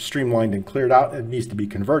be streamlined and cleared out. And it needs to be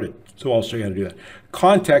converted. So I'll show you how to do that.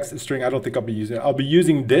 Context is string. I don't think I'll be using it. I'll be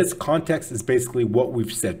using this. Context is basically what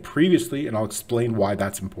we've said previously, and I'll explain why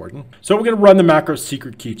that's important. So we're going to run the macro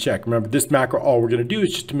secret key check. Remember, this macro, all we're going to do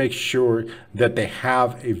is just to make sure that they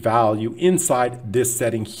have a value inside this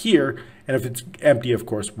setting here. And if it's empty, of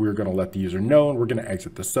course, we're going to let the user know, and we're going to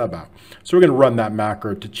exit the sub out. So we're going to run that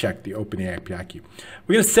macro to check the OpenAI API key.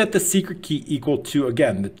 We're going to set the secret key equal to,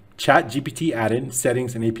 again, the ChatGPT add-in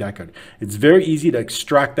settings and API code. It's very easy to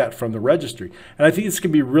extract that from the registry. And I think this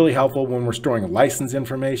can be really helpful when we're storing license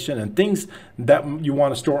information and things that you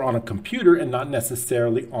want to store on a computer and not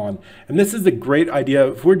necessarily on. And this is a great idea.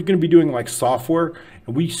 If we're going to be doing like software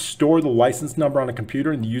and we store the license number on a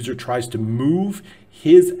computer and the user tries to move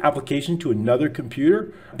his application to another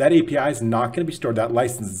computer, that API is not going to be stored. That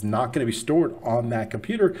license is not going to be stored on that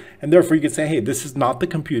computer. And therefore you can say, hey, this is not the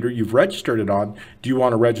computer you've registered it on. Do you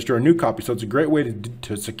want to register a new copy? So it's a great way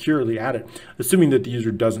to securely add it, assuming that the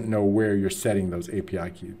user doesn't know where you're setting those API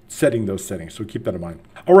keys, setting those settings. So keep that in mind.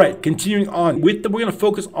 All right, continuing on we're going to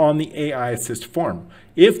focus on the AI assist form.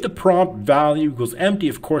 If the prompt value equals empty,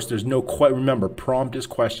 of course, there's no remember, prompt is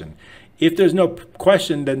question. If there's no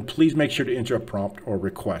question, then please make sure to enter a prompt or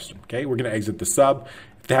request. Okay, we're going to exit the sub.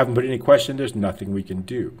 If they haven't put any question, there's nothing we can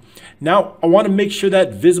do. Now, I want to make sure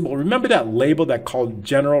that visible. Remember that label that called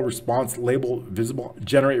general response label visible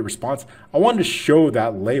generate response? I wanted to show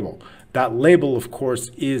that label. That label, of course,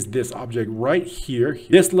 is this object right here.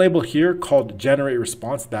 This label here called generate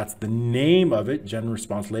response, that's the name of it, generate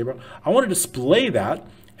response label. I want to display that.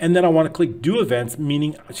 And then I want to click do events,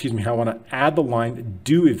 meaning, I want to add the line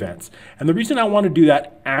do events. And the reason I want to do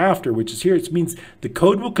that after, which is here, it means the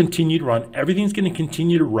code will continue to run. Everything's going to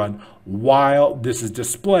continue to run while this is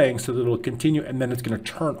displaying, so that it'll continue, and then it's going to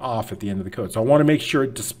turn off at the end of the code. So I want to make sure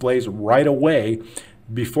it displays right away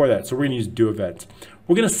before that. So we're going to use do events.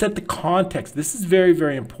 We're going to set the context. This is very,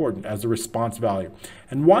 very important as a response value.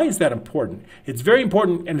 And why is that important? It's very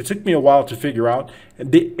important, and it took me a while to figure out.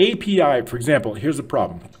 The API, for example, here's the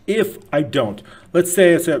problem. If I don't, let's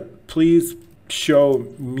say I said, please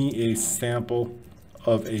show me a sample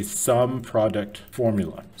of a sum product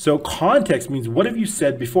formula. So context means what have you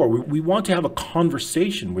said before? We want to have a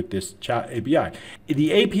conversation with this chat API.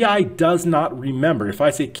 The API does not remember. If I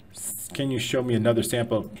say, can you show me another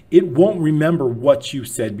sample? It won't remember what you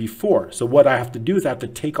said before. So what I have to do is I have to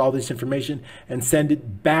take all this information and send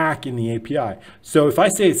it back in the API. So if I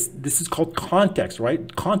say this is called context,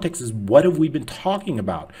 right? Context is what have we been talking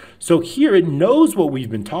about? So here it knows what we've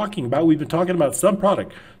been talking about. We've been talking about some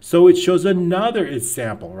product. So it shows another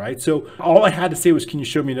example, right? So all I had to say was, can you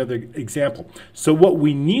show me another example? So what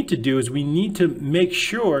we need to do is we need to make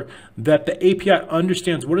sure that the API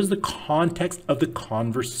understands what is the context of the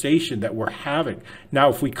conversation that we're having. Now,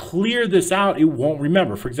 if we clear this out, it won't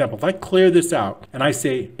remember. For example, if I clear this out and I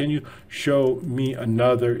say, can you show me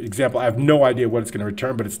another example? I have no idea what it's going to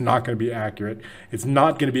return, but it's not going to be accurate. It's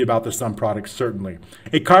not going to be about the sum product, certainly.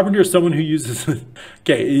 A carpenter is someone who uses,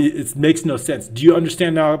 okay, it makes no sense. Do you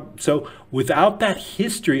understand now? So without that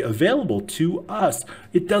history available to us,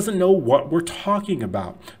 it doesn't know what we're talking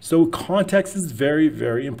about. So context is very,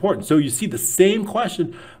 very important. So you see the same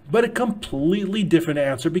question, but a completely different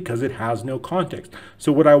answer because it has no context.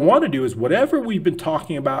 So what I want to do is whatever we've been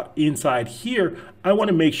talking about inside here, I want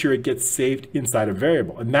to make sure it gets saved inside a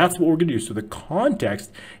variable. And that's what we're going to do. So the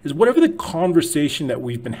context is whatever the conversation that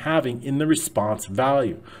we've been having in the response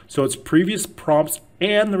value. So it's previous prompts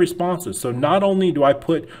and the responses. So not only do I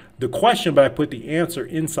put the question, but I put the answer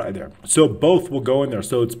inside there. So both will go in there.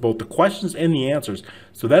 So it's both the questions and the answers.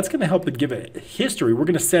 So that's going to help it give it history. We're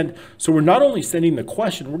going to send, so we're not only sending the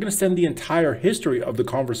question, we're going to send the entire history of the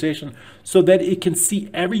conversation so that it can see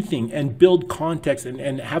everything and build context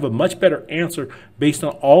and have a much better answer based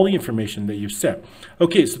on all the information that you've sent.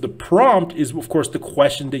 Okay, so the prompt is, of course, the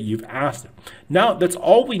question that you've asked it. Now, that's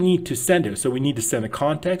all we need to send it. So we need to send the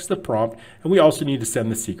context, the prompt, and we also need to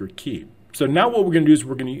send the secret key. So now what we're going to do is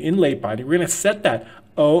we're going to, in late binding, we're going to set that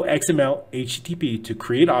OXML HTTP to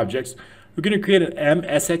create objects. We're going to create an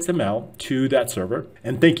MSXML to that server.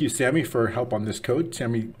 And thank you, Sammy, for help on this code.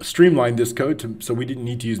 Sammy streamlined this code so we didn't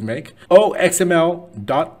need to use make.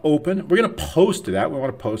 OXML.open. We're going to post to that. We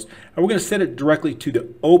want to post. And we're going to set it directly to the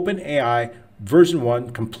OpenAI version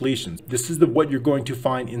 1 completions. This is what you're going to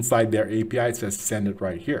find inside their API. It says send it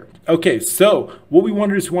right here. Okay, so what we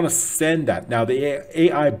want to do is we want to send that. Now the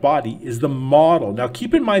AI body is the model. Now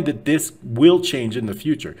keep in mind that this will change in the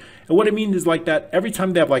future. And what I mean is like that every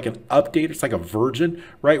time they have like an update, it's like a version,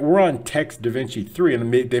 right? We're on Text DaVinci 3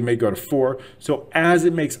 and they may go to 4. So as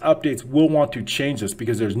it makes updates, we'll want to change this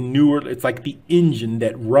because there's newer, it's like the engine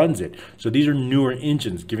that runs it. So these are newer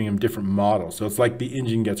engines giving them different models. So it's like the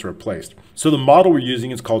engine gets replaced. So the model we're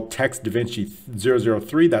using is called Text DaVinci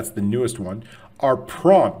 003. That's the newest one. Our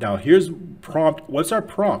prompt, now here's prompt. What's our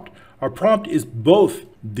prompt? Our prompt is both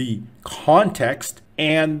the context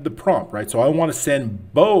and the prompt, right? So I want to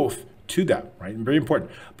send both to that, right? Very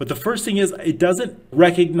important. But the first thing is it doesn't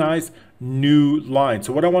recognize new lines.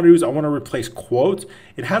 So what I want to do is I want to replace quotes.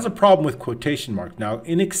 It has a problem with quotation marks. Now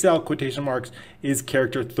in Excel, quotation marks is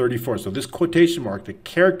character 34. So this quotation mark, the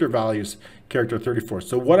character value is character 34.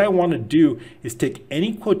 So what I want to do is take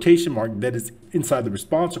any quotation mark that is inside the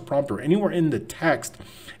response or prompt or anywhere in the text,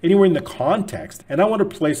 anywhere in the context, and I want to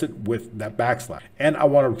replace it with that backslash, and I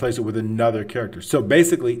want to replace it with another character. So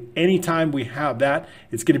basically, anytime we have that,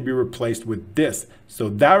 it's going to be replaced with this. So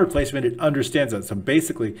that replacement, it understands that. So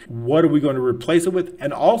basically, what are we going to replace it with?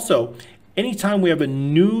 And also, anytime we have a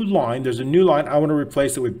new line, there's a new line, I want to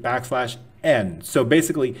replace it with backslash n. So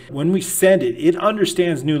basically, when we send it, it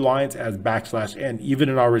understands new lines as backslash n. Even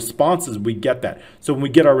in our responses, we get that. So when we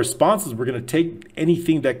get our responses, we're going to take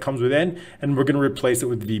anything that comes with n and we're going to replace it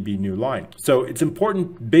with VB new line. So it's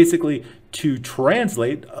important basically to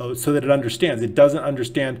translate so that it understands. It doesn't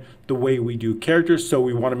understand the way we do characters, so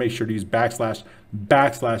we want to make sure to use backslash.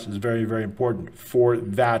 Backslash is very, very important for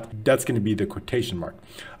that. That's going to be the quotation mark.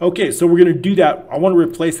 Okay, so we're going to do that. I want to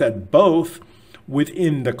replace that both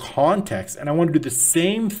within the context, and I want to do the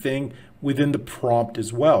same thing within the prompt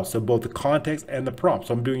as well. So both the context and the prompt.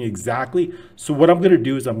 So I'm doing exactly. So what I'm going to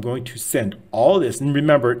do is I'm going to send all of this, and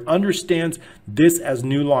remember, it understands this as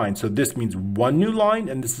new line. So this means one new line,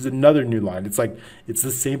 and this is another new line. It's like, it's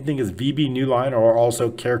the same thing as VB new line or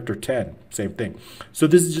also character 10, same thing. So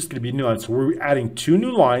this is just going to be a new line. So we're adding two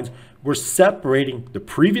new lines. We're separating the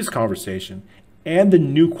previous conversation and the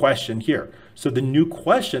new question here. So the new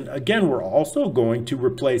question, again, we're also going to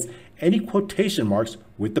replace any quotation marks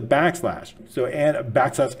with the backslash. So and a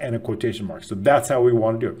backslash and a quotation mark. So that's how we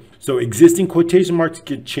want to do it. So existing quotation marks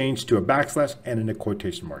get changed to a backslash and a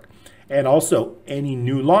quotation mark. And also any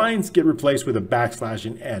new lines get replaced with a backslash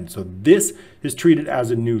and n. So this is treated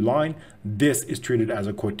as a new line. This is treated as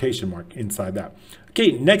a quotation mark inside that.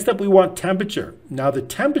 Okay, next up we want temperature. Now the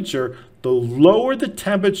temperature, the lower the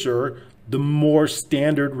temperature, the more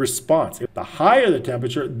standard response. The higher the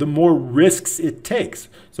temperature, the more risks it takes.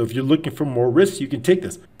 So if you're looking for more risks, you can take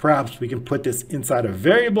this. Perhaps we can put this inside a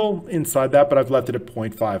variable inside that, but I've left it at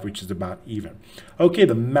 0.5, which is about even. Okay,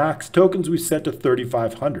 the max tokens we set to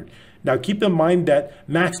 3,500. Now keep in mind that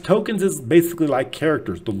max tokens is basically like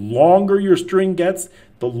characters. The longer your string gets,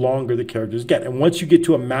 the longer the characters get. And once you get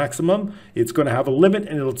to a maximum, it's going to have a limit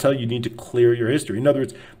and it'll tell you need to clear your history. In other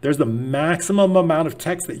words, there's the maximum amount of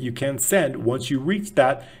text that you can send. Once you reach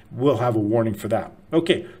that, we'll have a warning for that.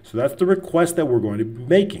 Okay, so that's the request that we're going to be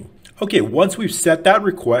making. Okay, once we've set that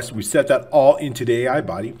request, we set that all into the AI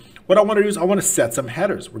body. What I want to do is I want to set some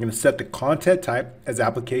headers. We're going to set the content type as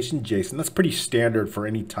application JSON. That's pretty standard for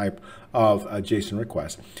any type of JSON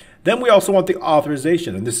request. Then we also want the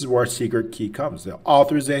authorization, and this is where our secret key comes. The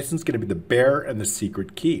authorization is going to be the bearer and the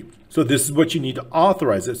secret key. So this is what you need to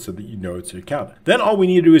authorize it so that you know it's your account. Then all we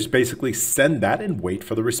need to do is basically send that and wait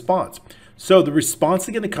for the response. So the response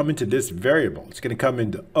is going to come into this variable. It's going to come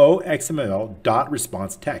into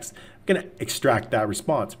OXML.response text. I'm going to extract that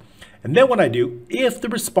response. And then what I do, if the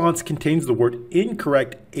response contains the word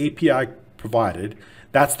incorrect API provided,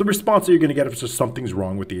 that's the response that you're going to get if something's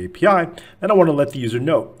wrong with the API. Then I want to let the user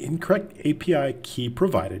know incorrect API key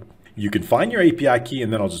provided. You can find your API key,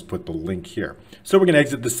 and then I'll just put the link here. So we're going to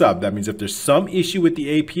exit the sub. That means if there's some issue with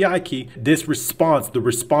the API key, the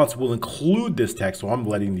response will include this text, so I'm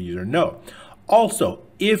letting the user know. Also,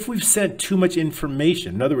 if we've sent too much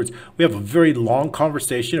information, in other words, we have a very long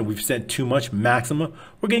conversation and we've sent too much maximum,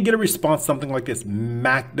 we're going to get a response something like this.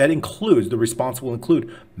 The response will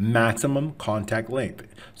include maximum contact length.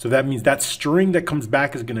 So that means that string that comes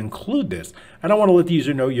back is going to include this. And I want to let the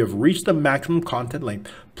user know you have reached the maximum contact length.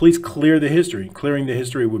 Please clear the history. Clearing the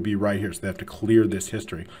history would be right here. So they have to clear this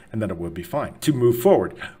history, and then it will be fine to move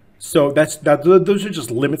forward. So those are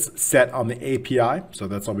just limits set on the API. So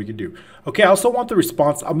that's all we can do. Okay, I also want the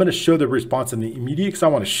response. I'm going to show the response in the immediate because I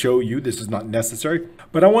want to show you, this is not necessary,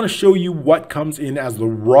 but I want to show you what comes in as the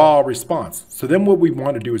raw response. So then what we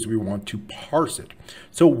want to do is we want to parse it.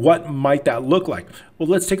 So what might that look like? Well,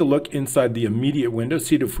 let's take a look inside the immediate window,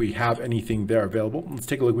 see if we have anything there available. Let's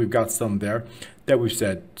take a look. We've got some there that we've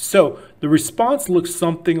said. So the response looks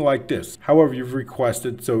something like this. However, you've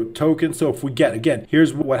requested, so token. So if we get, again,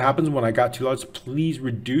 here's what happens when I got too large, please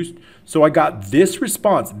reduce. So I got this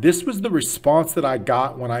response. This was the response that I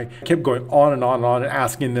got when I kept going on and on and on and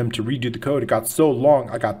asking them to redo the code. It got so long,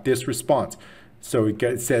 I got this response. So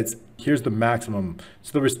it says, here's the maximum.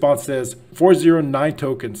 So the response says 409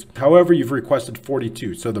 tokens. However, you've requested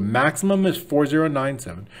 42. So the maximum is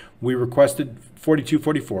 4097. We requested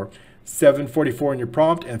 4244, 744 in your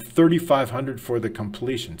prompt, and 3500 for the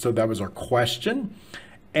completion. So that was our question.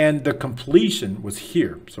 And the completion was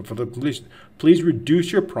here. So for the completion, please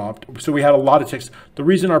reduce your prompt. So we had a lot of text. The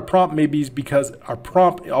reason our prompt maybe is because our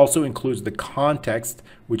prompt also includes the context,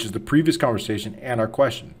 which is the previous conversation, and our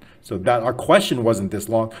question. So that our question wasn't this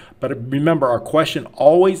long, but remember our question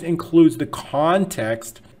always includes the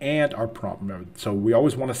context and our prompt. Remember, so we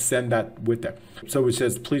always want to send that with that. So it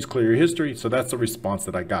says, please clear your history. So that's the response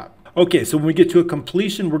that I got. Okay, so when we get to a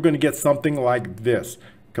completion, we're going to get something like this.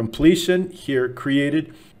 Completion here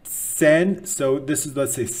created, send. So this is,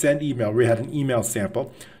 let's say, send email. We had an email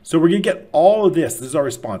sample. So we're going to get all of this. This is our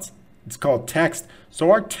response. It's called text. So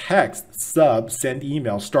our text sub send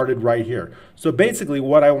email started right here. So basically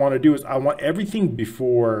what I want to do is I want everything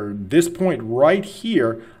before this point right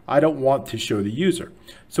here. I don't want to show the user.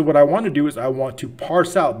 So what I want to do is I want to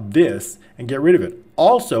parse out this and get rid of it.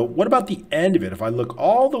 Also, what about the end of it? If I look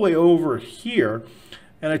all the way over here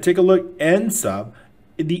and I take a look end sub,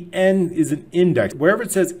 the end is an index. Wherever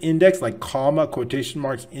it says index, like comma, quotation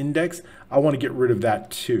marks, index, I want to get rid of that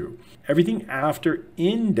too. Everything after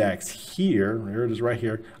index here it is right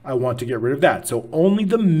here, I want to get rid of that. So only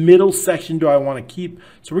the middle section do I want to keep.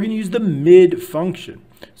 So we're going to use the mid function.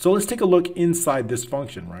 So let's take a look inside this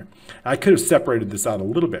function, right? I could have separated this out a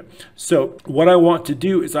little bit. So what I want to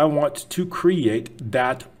do is I want to create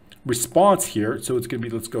that response here. So it's going to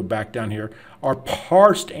be, let's go back down here. Our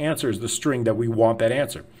parsed answer is the string that we want that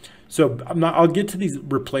answer. So I'll get to these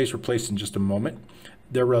replace in just a moment.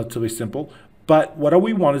 They're relatively simple. But what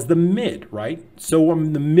we want is the mid, right? So I'm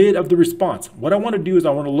in the mid of the response. What I want to do is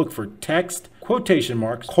I want to look for text, quotation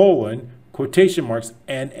marks, colon, quotation marks,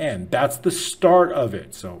 and end. That's the start of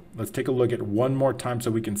it. So let's take a look at it one more time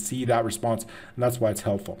so we can see that response. And that's why it's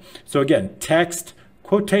helpful. So again, text,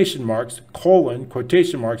 quotation marks, colon,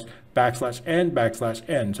 quotation marks, backslash n, backslash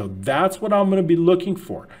n. So that's what I'm going to be looking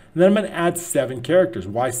for. And then I'm going to add 7 characters.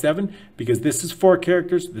 Why 7? Because this is 4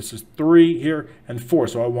 characters, this is 3 here, and 4.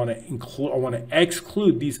 So I want to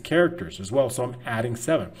exclude these characters as well. So I'm adding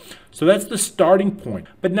 7. So that's the starting point.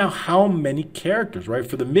 But now how many characters, right?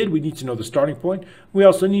 For the mid, we need to know the starting point. We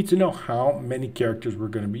also need to know how many characters we're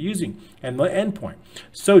going to be using and the end point.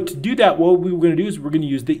 So to do that, what we're going to do is we're going to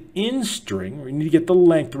use the in string. We need to get the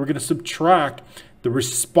length. We're going to subtract the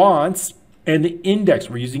response and the index.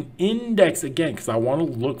 We're using index again because I want to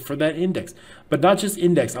look for that index, but not just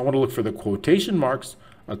index. I want to look for the quotation marks,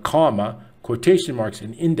 a comma, quotation marks,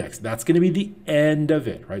 and index. That's going to be the end of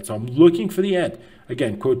it, right? So I'm looking for the end.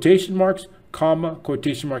 Again, quotation marks, comma,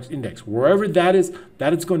 quotation marks, index. Wherever that is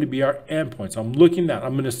going to be our endpoint. So I'm looking at that.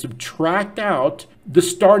 I'm going to subtract out the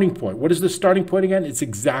starting point. What is the starting point again? It's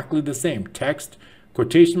exactly the same. Text,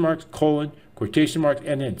 quotation marks, colon, quotation marks,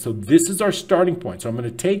 and end. So this is our starting point. So I'm going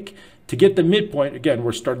to take, to get the midpoint, again,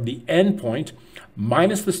 we're starting the end point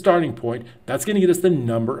minus the starting point. That's going to get us the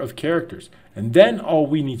number of characters. And then all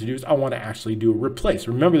we need to do is I want to actually do a replace.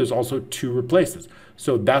 Remember, there's also 2 replaces.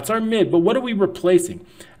 So that's our mid. But what are we replacing?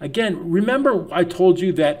 Again, remember I told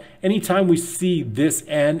you that anytime we see this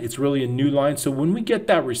end, it's really a new line. So when we get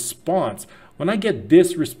that response, when I get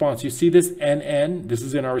this response, you see this NN, this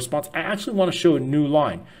is in our response. I actually want to show a new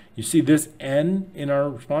line. You see this N in our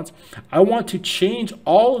response? I want to change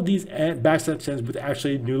all of these backslash N's with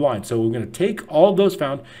actually a new line. So we're going to take all of those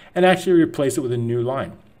found and actually replace it with a new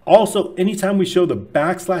line. Also, anytime we show the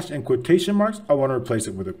backslash and quotation marks, I want to replace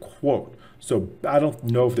it with a quote. So I don't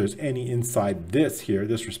know if there's any inside this here,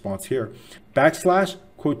 this response here. Backslash,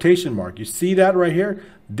 quotation mark. You see that right here?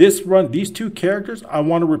 These two characters, I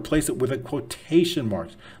want to replace it with a quotation mark.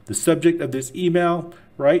 The subject of this email,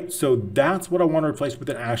 right? So that's what I want to replace with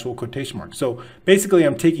an actual quotation mark. So basically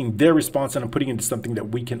I'm taking their response and I'm putting it into something that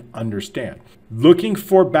we can understand. Looking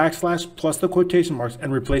for backslash plus the quotation marks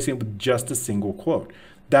and replacing it with just a single quote.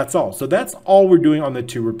 That's all. So that's all we're doing on the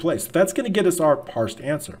to replace. That's going to get us our parsed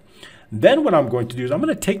answer. Then what I'm going to do is I'm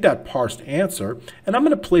going to take that parsed answer and I'm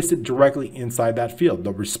going to place it directly inside that field.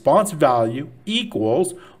 The response value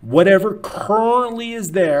equals whatever currently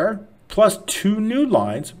is there plus 2 new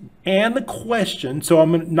lines and the question. So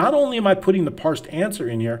not only am I putting the parsed answer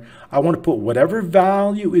in here, I want to put whatever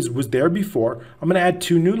value was there before. I'm going to add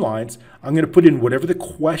 2 new lines. I'm going to put in whatever the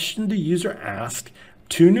question the user asked,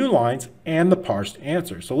 2 new lines, and the parsed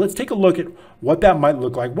answer. So let's take a look at what that might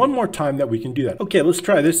look like one more time that we can do that. Okay, let's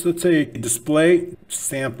try this. Let's say display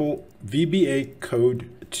sample VBA code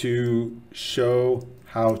to show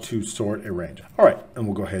how to sort a range. All right, and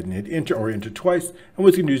we'll go ahead and hit enter or enter twice. And what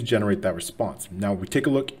it's gonna do is generate that response. Now we take a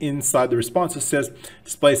look inside the response. It says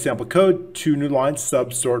display sample code, 2 new lines,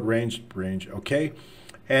 sub sort range, okay.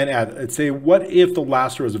 And add, let's say, what if the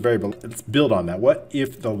last row is a variable? Let's build on that. What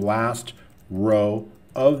if the last row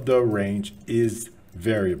of the range is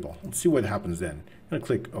variable? Let's see what happens then. I'm gonna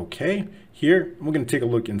click OK here, and we're gonna take a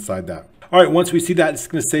look inside that. All right, once we see that, it's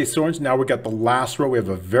gonna say orange. Now we got the last row. We have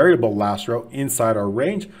a variable last row inside our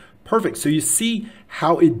range. Perfect. So you see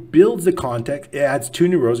how it builds the context. It adds 2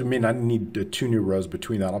 new rows. We may not need the 2 new rows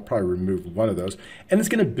between that. I'll probably remove one of those, and it's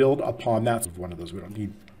gonna build upon that. One of those, we don't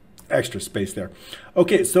need extra space there.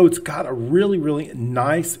 Okay, so it's got a really, really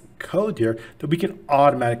nice code here that we can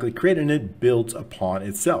automatically create, and it builds upon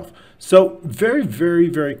itself. So very, very,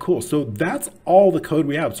 very cool. So that's all the code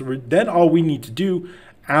we have. So then all we need to do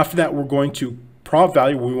after that, we're going to prompt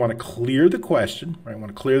value. We want to clear the question, right? I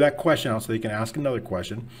want to clear that question out so they can ask another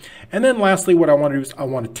question. And then lastly, what I want to do is I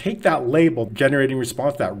want to take that label, generating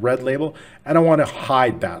response, that red label, and I want to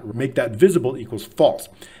hide that, or make that visible equals false.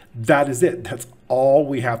 That is it. That's all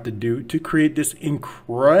we have to do to create this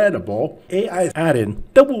incredible AI add-in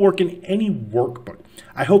that will work in any workbook.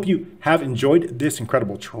 I hope you have enjoyed this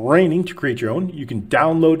incredible training to create your own. You can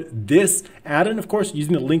download this add-in, of course,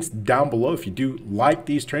 using the links down below. If you do like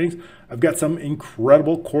these trainings, I've got some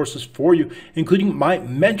incredible courses for you, including my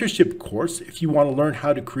mentorship course if you want to learn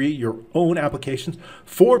how to create your own applications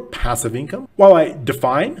for passive income while I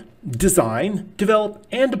define, design, develop,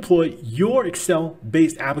 and deploy your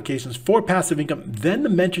Excel-based applications for passive income. Then the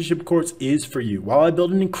mentorship course is for you while I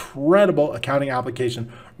build an incredible accounting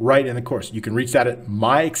application right in the course. You can reach that at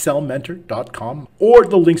myexcelmentor.com or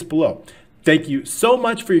the links below. Thank you so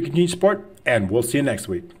much for your continued support, and we'll see you next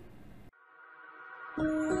week.